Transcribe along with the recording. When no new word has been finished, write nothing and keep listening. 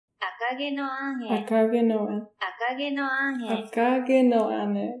AkageNoAnne. AkageNoAnne. AkageNoAnne.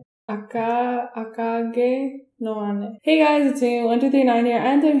 AkageNoAnne. Hey guys, it's me, 1239 here,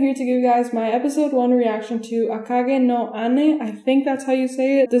 and I'm here to give you guys my episode 1 reaction to AkageNoAnne. I think that's how you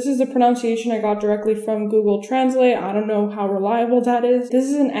say it. This is the pronunciation I got directly from Google Translate. I don't know how reliable that is. This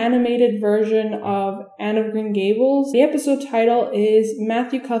is an animated version of Anne of Green Gables. The episode title is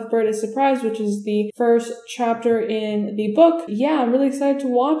Matthew Cuthbert is Surprised, which is the first chapter in the book. Yeah, I'm really excited to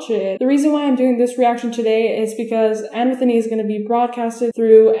watch it. The reason why I'm doing this reaction today is because Anne with an E is going to be broadcasted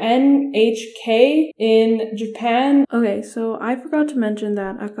through NHK in Japan. Okay, so I forgot to mention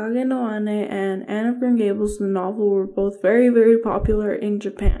that AkageNoAnne and Anne of Green Gables, the novel, were both very, very popular in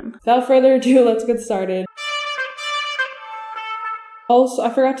Japan. Without further ado, let's get started. Also, I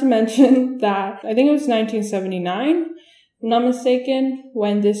forgot to mention that I think it was 1979, if I'm not mistaken,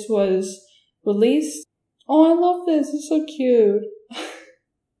 when this was released. Oh, I love this. It's so cute.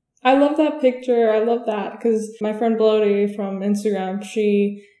 I love that picture. I love that because my friend Bloody from Instagram,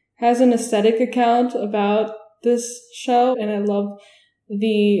 she has an aesthetic account about this show, and I love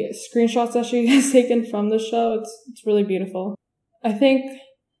the screenshots that she has taken from the show. It's really beautiful. I think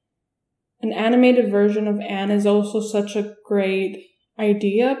an animated version of Anne is also such a great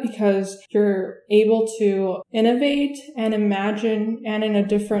idea because you're able to innovate and imagine Anne in a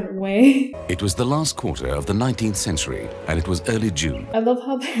different way. It was the last quarter of the 19th century, and it was early June. I love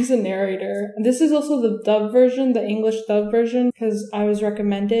how there's a narrator. This is also the dub version, the English dub version, because I was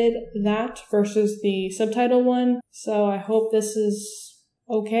recommended that versus the subtitle one. So I hope this is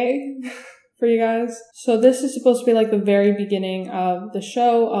okay for you guys. So this is supposed to be like the very beginning of the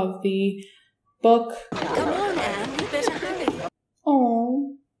show, of the book. Come on, Anne, you better hurry.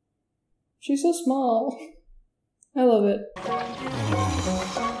 Oh, she's so small. I love it.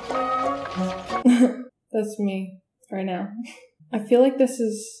 That's me right now. I feel like this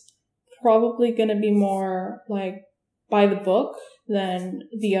is probably gonna be more like by the book than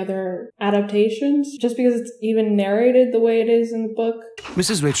the other adaptations, just because it's even narrated the way it is in the book.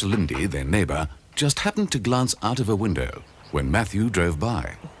 Mrs. Rachel Lindy, their neighbour, just happened to glance out of a window when Matthew drove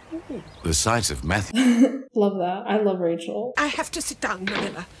by. The sight of Matthew... Love that. I love Rachel. I have to sit down,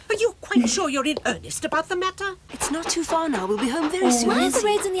 Marilla. Are you quite sure you're in earnest about the matter? It's not too far now. We'll be home very soon. Why are the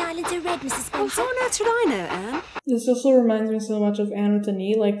roads on the island so red, Mrs. Spencer? How on earth should I know, Anne? This also reminds me so much of Anne with an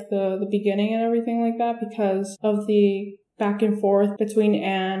E, like the beginning and everything like that, because of the back and forth between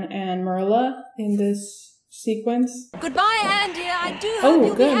Anne and Marilla in this sequence. Goodbye, Anne, dear. I do hope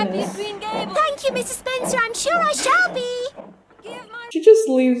you'll be happy at Green Gables. Thank you, Mrs. Spencer. I'm sure I shall be. She just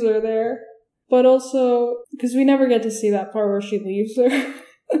leaves her there. But also, because we never get to see that part where she leaves her.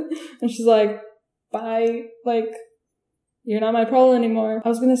 And she's like, bye. Like, you're not my problem anymore. I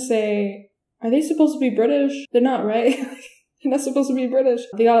was gonna say, are they supposed to be British? They're not, right? They're not supposed to be British.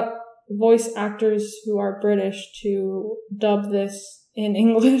 They got voice actors who are British to dub this in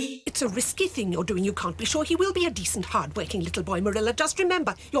English. It's a risky thing you're doing. You can't be sure he will be a decent, hard-working little boy, Marilla. Just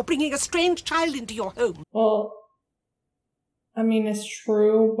remember, you're bringing a strange child into your home. Well, I mean, it's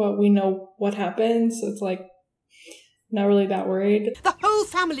true, but we know what happens. So it's like, not really that worried. The whole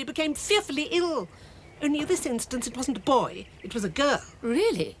family became fearfully ill. Only in this instance, it wasn't a boy. It was a girl.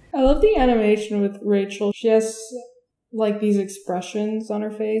 Really? I love the animation with Rachel. She has, like, these expressions on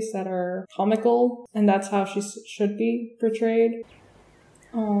her face that are comical, and that's how she should be portrayed.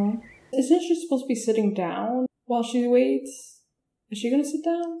 Oh, isn't she supposed to be sitting down while she waits? Is she gonna sit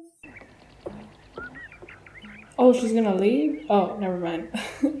down? Oh, she's gonna leave? Oh, never mind.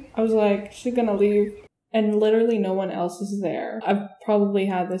 I was like, she's gonna leave. And literally no one else is there. I've probably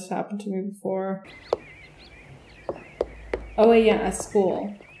had this happen to me before. Oh wait, yeah, at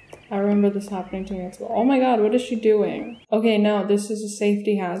school. I remember this happening to me at school. Oh my god, what is she doing? Okay, no, this is a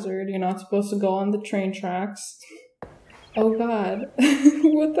safety hazard. You're not supposed to go on the train tracks. Oh god.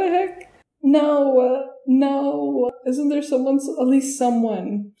 What the heck? No, no. Isn't there someone, at least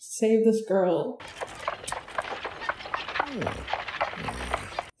someone, save this girl?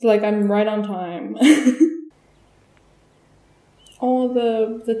 Like, I'm right on time. Oh,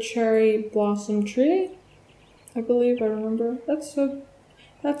 the cherry blossom tree, I believe I remember. That's so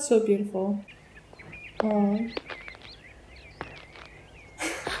beautiful. Oh.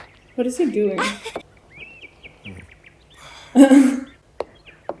 What is he doing?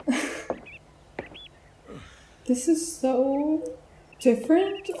 This is so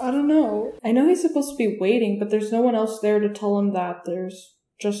different? I don't know. I know he's supposed to be waiting, but there's no one else there to tell him that there's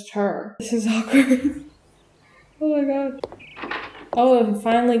just her. This is awkward. Oh my god. Oh, I'm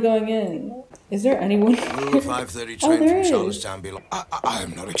finally going in. Is there anyone? Rule 530 Oh, train there from is. Charlottetown below. I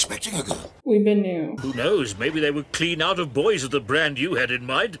am not expecting a girl. We've been new. Who knows? Maybe they were clean out of boys of the brand you had in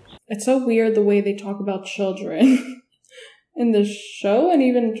mind. It's so weird the way they talk about children in the show, and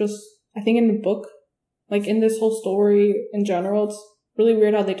even just, I think in the book, like in this whole story in general, it's really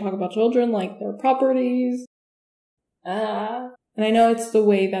weird how they talk about children, like their properties. And I know it's the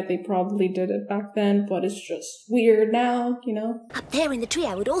way that they probably did it back then, but it's just weird now, you know? Up there in the tree,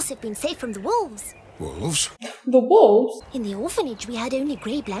 I would also have been safe from the wolves. Wolves? The wolves? In the orphanage, we had only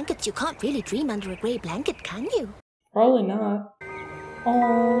grey blankets. You can't really dream under a grey blanket, can you? Probably not.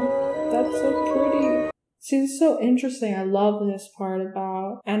 Oh, that's so pretty. See, it's so interesting. I love this part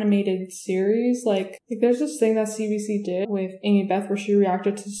about animated series. Like there's this thing that CBC did with Amy Beth where she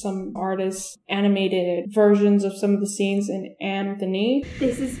reacted to some artists' animated versions of some of the scenes in Anne with an E.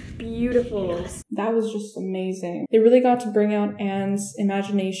 This is beautiful. That was just amazing. They really got to bring out Anne's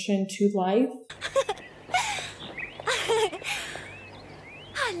imagination to life.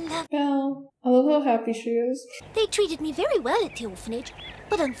 I love how happy she is. They treated me very well at the orphanage,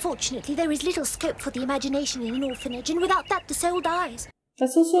 but unfortunately there is little scope for the imagination in an orphanage, and without that the soul dies.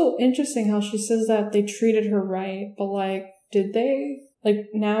 That's also interesting how she says that they treated her right, but like, did they? Like,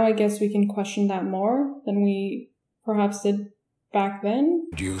 now I guess we can question that more than we perhaps did back then.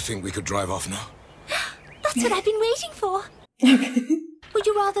 Do you think we could drive off now? That's what I've been waiting for. Okay. Would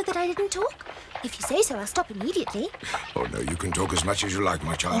you rather that I didn't talk? If you say so, I'll stop immediately. Oh no, you can talk as much as you like,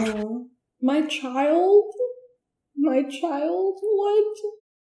 my child. My child? My child? What?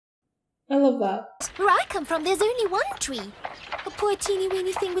 I love that. Where I come from, there's only one tree. A poor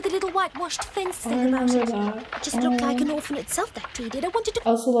teeny-weeny thing with a little whitewashed fence thing about it. That. It just looked like an orphan itself, that tree did. I wanted to...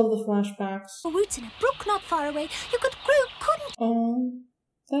 I also love the flashbacks. Roots in a brook not far away. You could grow, couldn't... Oh,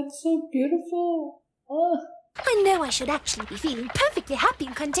 that's so beautiful. I know I should actually be feeling perfectly happy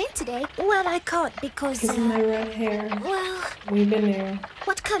and content today. Well, I can't because of my red hair. Well... We've been here.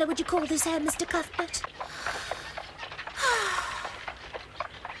 What colour would you call this hair, Mr. Cuthbert?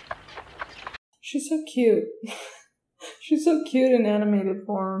 She's so cute. She's so cute in animated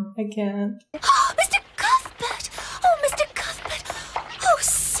form. I can't. Mr. Cuthbert! Oh, Mr. Cuthbert! Oh,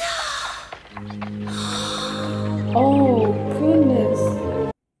 sir! Oh, goodness.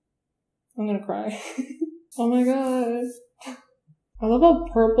 I'm gonna cry. Oh my god. I love how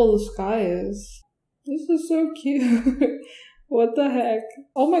purple the sky is. This is so cute. What the heck?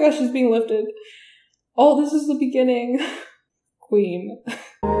 Oh my gosh, she's being lifted. Oh, this is the beginning. Queen.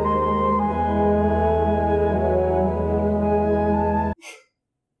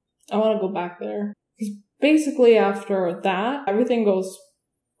 I want to go back there. Because basically after that, everything goes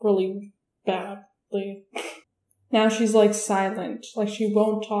really badly. Now she's like silent. Like she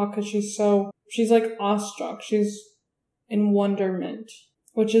won't talk because she's like awestruck. She's in wonderment.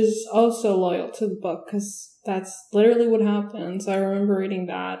 Which is also loyal to the book because that's literally what happens. I remember reading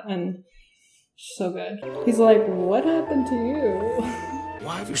that and so good. He's like, what happened to you?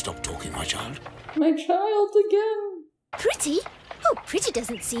 Why have you stopped talking, my child? My child again. Pretty? Oh, pretty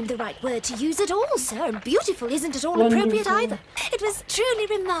doesn't seem the right word to use at all, sir. And beautiful isn't at all Wonderful. Appropriate either. It was truly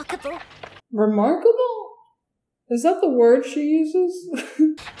remarkable. Remarkable? Is that the word she uses?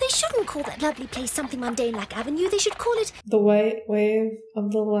 They shouldn't call that lovely place something mundane like Avenue. They should call it... The wave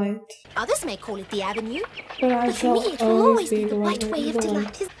of the light. Others may call it the Avenue. But for me, it will always be the white way of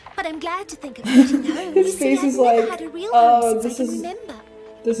delight. But I'm glad to think of getting home. His face is like, oh,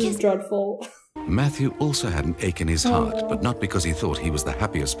 this is dreadful. Matthew also had an ache in his heart, but not because he thought he was the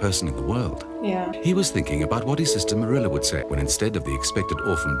happiest person in the world. Yeah. He was thinking about what his sister Marilla would say when instead of the expected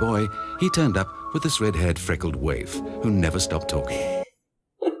orphan boy, he turned up with this red-haired freckled waif who never stopped talking.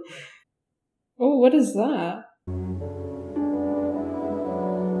 Oh, what is that?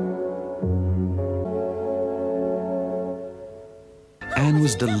 Anne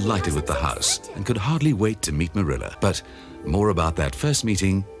was delighted with the house and could hardly wait to meet Marilla, but more about that first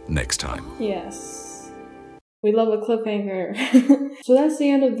meeting next time. Yes. We love a cliffhanger. So that's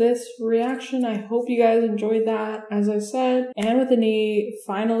the end of this reaction. I hope you guys enjoyed that. As I said, Anne with an E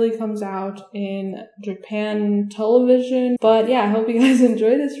finally comes out in Japan television. But yeah, I hope you guys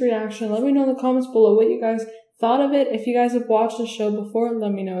enjoyed this reaction. Let me know in the comments below what you guys thought of it. If you guys have watched the show before,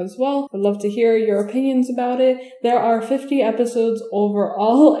 let me know as well. I'd love to hear your opinions about it. There are 50 episodes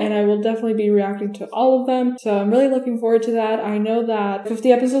overall, and I will definitely be reacting to all of them. So I'm really looking forward to that. I know that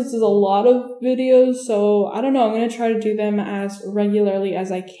 50 episodes is a lot of videos, so I don't know. I'm going to try to do them as regularly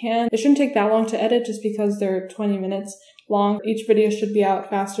as I can. It shouldn't take that long to edit just because they're 20 minutes long. Each video should be out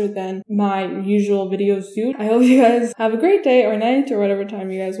faster than my usual videos do. I hope you guys have a great day or night or whatever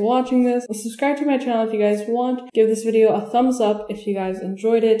time you guys are watching this. Subscribe to my channel if you guys want. Give this video a thumbs up if you guys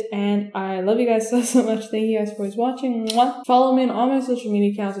enjoyed it. And I love you guys so much. Thank you guys for always watching. Mwah. Follow me on all my social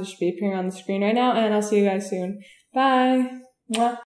media accounts, which should be appearing on the screen right now. And I'll see you guys soon. Bye. Mwah.